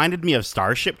it reminded me of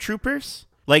Starship Troopers.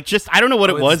 I don't know what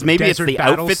it was. Maybe it's desert the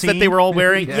battle outfits that scene? they were all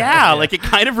wearing. Yeah. It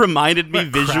kind of reminded me What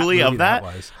a crap visually movie of that.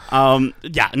 was.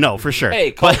 No, for sure.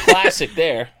 Hey, cult classic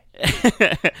there.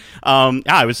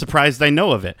 I was surprised I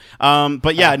know of it.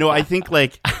 But yeah, no, I think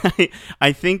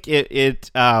I think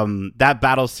it that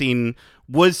battle scene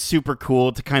was super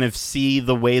cool to kind of see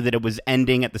the way that it was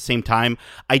ending at the same time.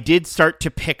 I did start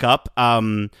to pick up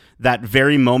that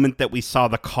very moment that we saw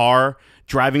the car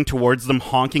driving towards them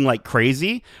honking like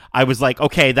crazy. I was like,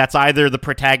 okay, that's either the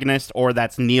protagonist or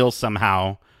that's Neil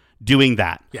somehow doing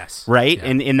that. Yes. Right?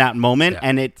 Yeah. In that moment. Yeah.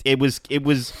 And it's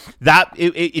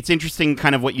interesting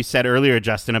kind of what you said earlier,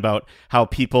 Justin, about how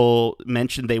people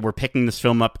mentioned they were picking this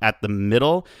film up at the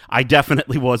middle. I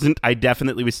definitely wasn't. I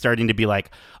definitely was starting to be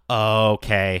like,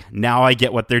 okay, now I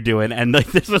get what they're doing. And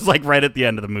this was right at the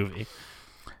end of the movie.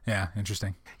 Yeah,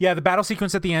 interesting. Yeah, the battle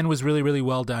sequence at the end was really, really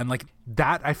well done.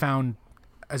 That I found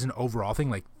as an overall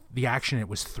thing, the action, it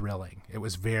was thrilling. It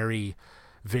was very,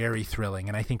 very thrilling.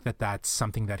 And I think that that's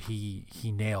something that he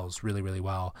nails really, really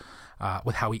well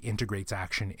with how he integrates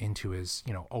action into his,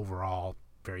 overall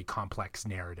very complex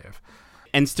narrative.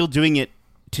 And still doing it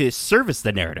to service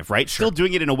the narrative, right? Sure. Still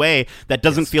doing it in a way that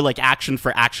doesn't feel like action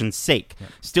for action's sake. Yeah.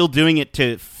 Still doing it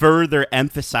to further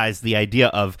emphasize the idea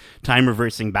of time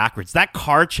reversing backwards. That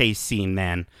car chase scene,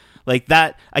 man.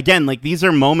 That, again, these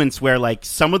are moments where,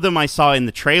 some of them I saw in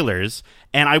the trailers,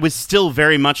 and I was still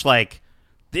very much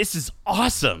this is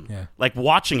awesome. Yeah.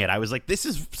 Watching it, I was like, this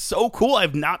is so cool.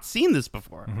 I've not seen this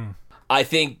before. Mm-hmm. I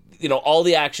think, all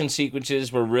the action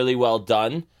sequences were really well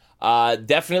done.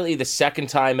 Definitely the second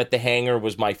time at the hangar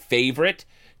was my favorite.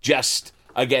 Just,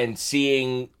 again,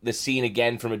 seeing the scene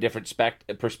again from a different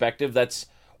perspective, that's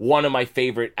one of my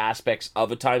favorite aspects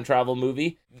of a time travel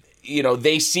movie.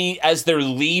 They see as they're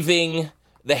leaving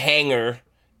the hangar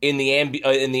in the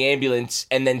ambulance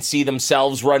and then see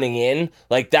themselves running in.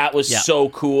 That was so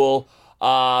cool.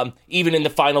 Even in the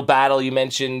final battle, you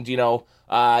mentioned, Neil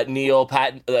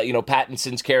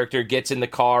Pattinson's character gets in the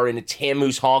car and it's him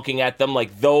who's honking at them.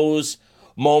 Those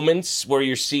moments where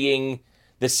you're seeing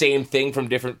the same thing from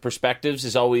different perspectives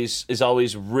is always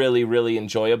really, really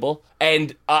enjoyable.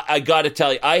 And I got to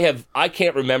tell you, I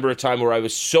can't remember a time where I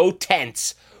was so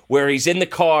tense where he's in the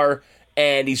car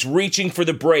and he's reaching for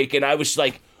the brake, and I was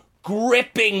like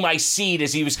gripping my seat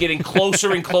as he was getting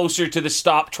closer and closer to the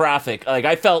stop traffic. Like,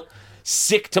 I felt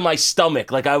sick to my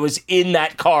stomach, like I was in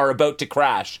that car about to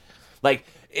crash. Like,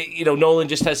 you know, Nolan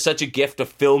just has such a gift of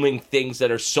filming things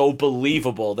that are so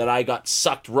believable that I got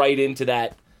sucked right into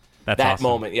that awesome.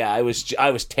 moment. Yeah, I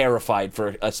was terrified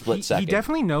for a split second. He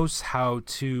definitely knows how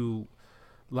to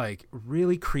like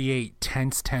really create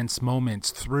tense moments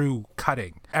through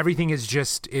cutting. Everything is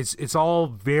just it's all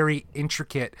very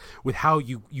intricate with how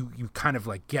you kind of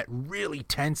like get really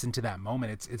tense into that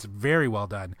moment. It's very well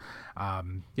done.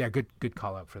 Good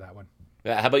call out for that one.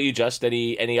 How about you, Just?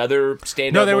 Any other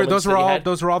standout? No, those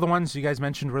were all the ones you guys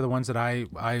mentioned were the ones that I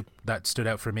that stood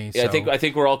out for me. Yeah, so. I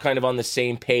think we're all kind of on the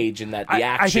same page in that the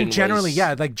action. I think generally,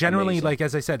 amazing. like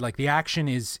as I said, like the action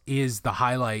is the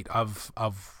highlight of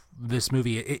this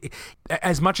movie.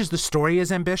 As much as the story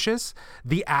is ambitious,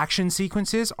 the action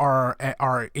sequences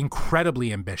are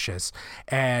incredibly ambitious,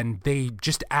 and they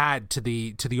just add to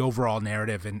the overall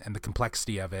narrative and the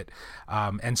complexity of it,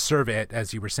 and serve it,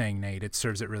 as you were saying, Nate. It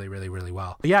serves it really, really, really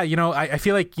well. But yeah, you know, I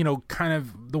feel like, you know, kind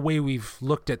of the way we've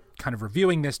looked at kind of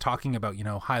reviewing this, talking about, you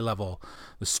know, high level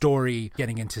the story,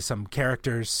 getting into some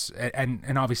characters,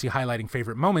 and obviously highlighting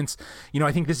favorite moments. You know,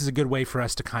 I think this is a good way for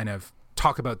us to kind of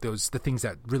talk about the things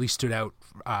that really stood out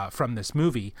from this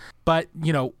movie. But,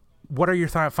 you know, what are your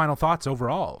final thoughts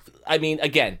overall? I mean,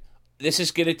 again, this is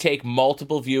going to take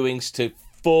multiple viewings to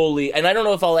fully, and I don't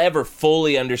know if I'll ever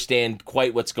fully understand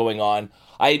quite what's going on.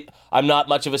 I'm not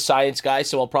much of a science guy,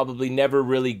 so I'll probably never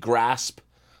really grasp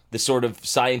the sort of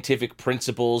scientific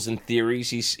principles and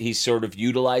theories he's sort of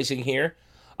utilizing here.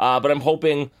 But I'm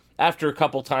hoping after a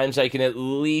couple times I can at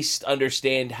least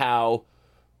understand how,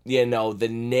 you know, the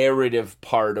narrative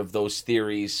part of those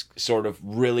theories sort of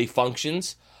really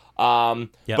functions. But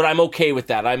I'm okay with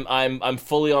that. I'm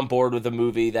fully on board with a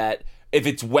movie that, if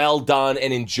it's well done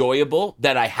and enjoyable,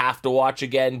 that I have to watch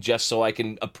again just so I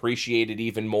can appreciate it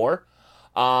even more.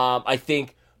 I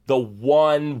think the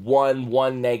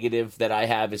one negative that I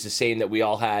have is the same that we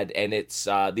all had, and it's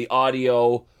the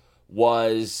audio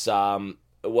was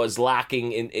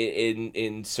lacking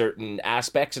in certain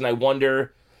aspects, and I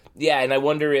wonder. Yeah, and I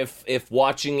wonder if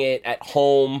watching it at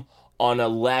home on a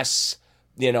less,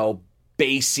 you know,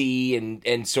 bassy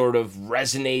and sort of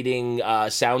resonating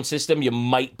sound system, you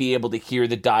might be able to hear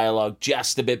the dialogue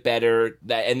just a bit better,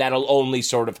 and that'll only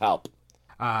sort of help.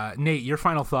 Nate, your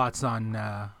final thoughts on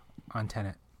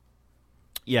Tenet?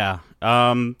 Yeah.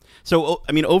 So,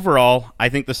 I mean, overall, I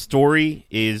think the story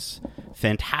is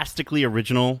fantastically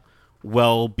original,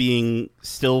 while being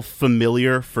still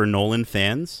familiar for Nolan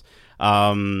fans.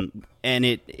 And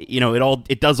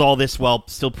it does all this while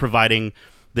still providing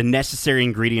the necessary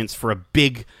ingredients for a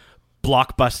big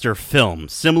blockbuster film,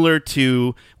 similar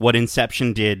to what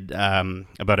Inception did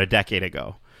about a decade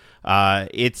ago.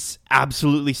 It's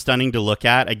absolutely stunning to look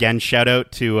at. Again, shout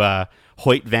out to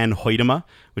Hoyt van Hoytema,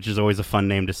 which is always a fun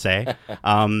name to say.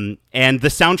 And the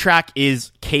soundtrack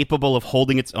is capable of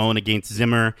holding its own against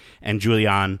Zimmer and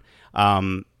Julian.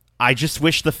 I just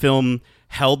wish the film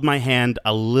held my hand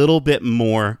a little bit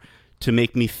more to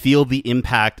make me feel the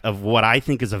impact of what I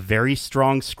think is a very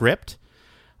strong script.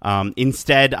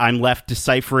 Instead, I'm left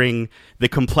deciphering the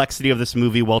complexity of this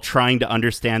movie while trying to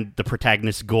understand the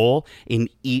protagonist's goal in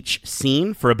each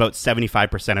scene for about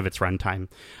 75% of its runtime.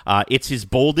 It's his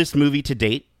boldest movie to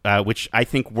date, which I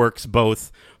think works both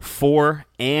for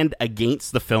and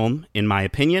against the film, in my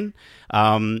opinion.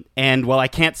 And while I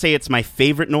can't say it's my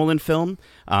favorite Nolan film,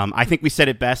 I think we said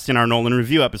it best in our Nolan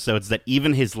review episodes that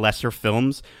even his lesser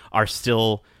films are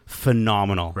still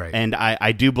phenomenal. Right. And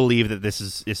I do believe that this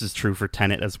is true for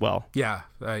Tenet as well. Yeah,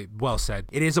 well said.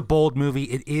 It is a bold movie.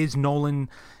 It is Nolan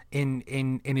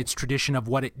in its tradition of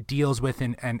what it deals with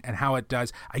and how it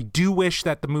does. I do wish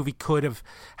that the movie could have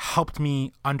helped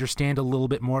me understand a little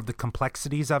bit more of the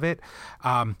complexities of it.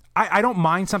 I don't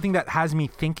mind something that has me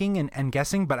thinking and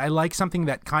guessing, but I like something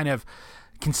that kind of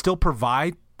can still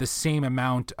provide the same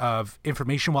amount of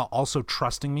information while also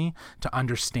trusting me to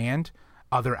understand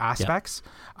other aspects,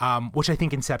 which I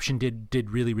think Inception did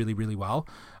really, really, really well.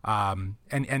 And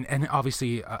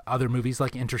obviously other movies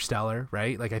like Interstellar,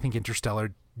 right? Like I think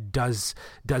Interstellar does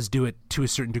do it to a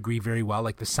certain degree very well.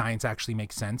 Like the science actually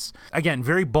makes sense. Again,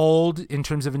 very bold in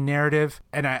terms of a narrative,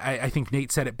 and I think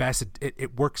Nate said it best.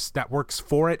 It works. That works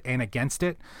for it and against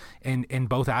it in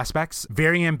both aspects.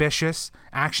 Very ambitious.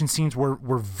 Action scenes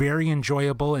were very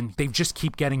enjoyable, and they just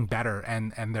keep getting better,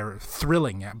 and they're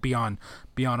thrilling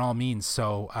beyond all means.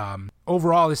 So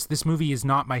overall, this movie is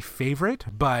not my favorite,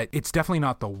 but it's definitely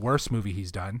not the worst movie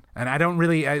he's done. And I don't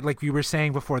really, like you were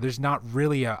saying before, there's not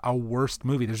really a worst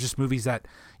movie. There's just movies that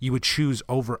you would choose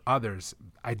over others.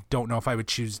 I don't know if I would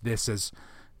choose this as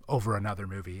over another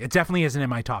movie. It definitely isn't in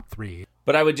my top 3.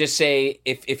 But I would just say,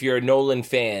 if you're a Nolan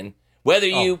fan, whether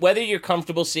you're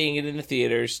comfortable seeing it in the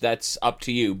theaters, that's up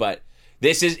to you. But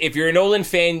this is, if you're a Nolan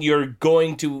fan, you're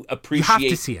going to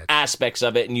appreciate aspects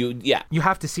of it, and you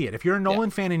have to see it. If you're a Nolan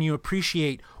fan and you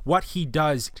appreciate what he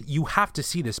does, you have to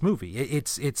see this movie.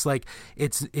 It's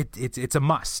a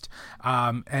must.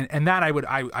 And that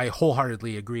I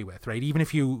wholeheartedly agree with. Right, even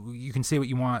if you can say what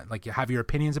you want, like you have your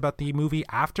opinions about the movie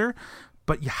after,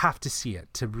 but you have to see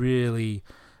it to really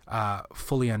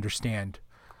fully understand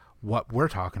what we're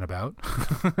talking about.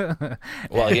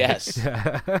 Well, yes.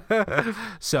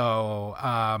 So,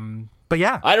 but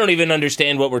yeah. I don't even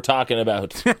understand what we're talking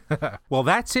about. Well,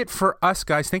 that's it for us,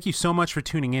 guys. Thank you so much for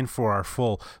tuning in for our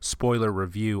full spoiler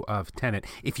review of Tenet.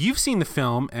 If you've seen the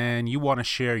film and you want to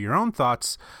share your own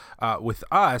thoughts with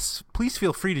us, please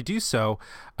feel free to do so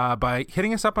by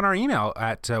hitting us up on our email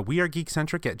at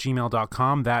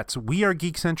wearegeekcentric@gmail.com. That's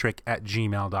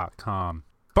wearegeekcentric@gmail.com.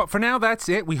 But for now, that's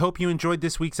it. We hope you enjoyed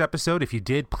this week's episode. If you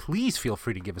did, please feel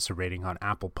free to give us a rating on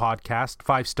Apple Podcast.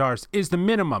 5 stars is the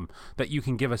minimum that you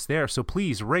can give us there. So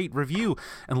please rate, review,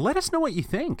 and let us know what you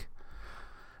think.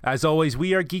 As always,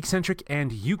 we are Geekcentric,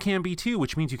 and you can be too,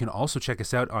 which means you can also check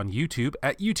us out on YouTube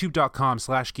at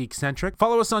youtube.com/geekcentric.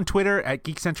 Follow us on Twitter at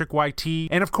geekcentricyt,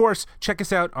 and of course, check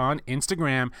us out on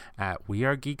Instagram at We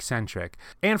Are Geekcentric.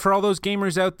 And for all those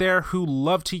gamers out there who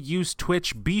love to use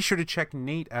Twitch, be sure to check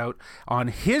Nate out on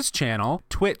his channel,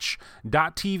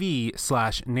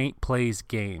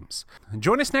 twitch.tv/NatePlaysGames.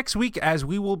 Join us next week as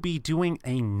we will be doing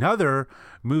another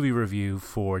movie review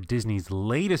for Disney's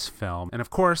latest film, and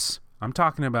of course, I'm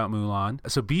talking about Mulan,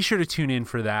 so be sure to tune in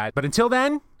for that. But until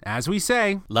then, as we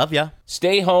say, love ya.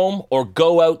 Stay home or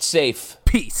go out safe.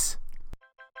 Peace.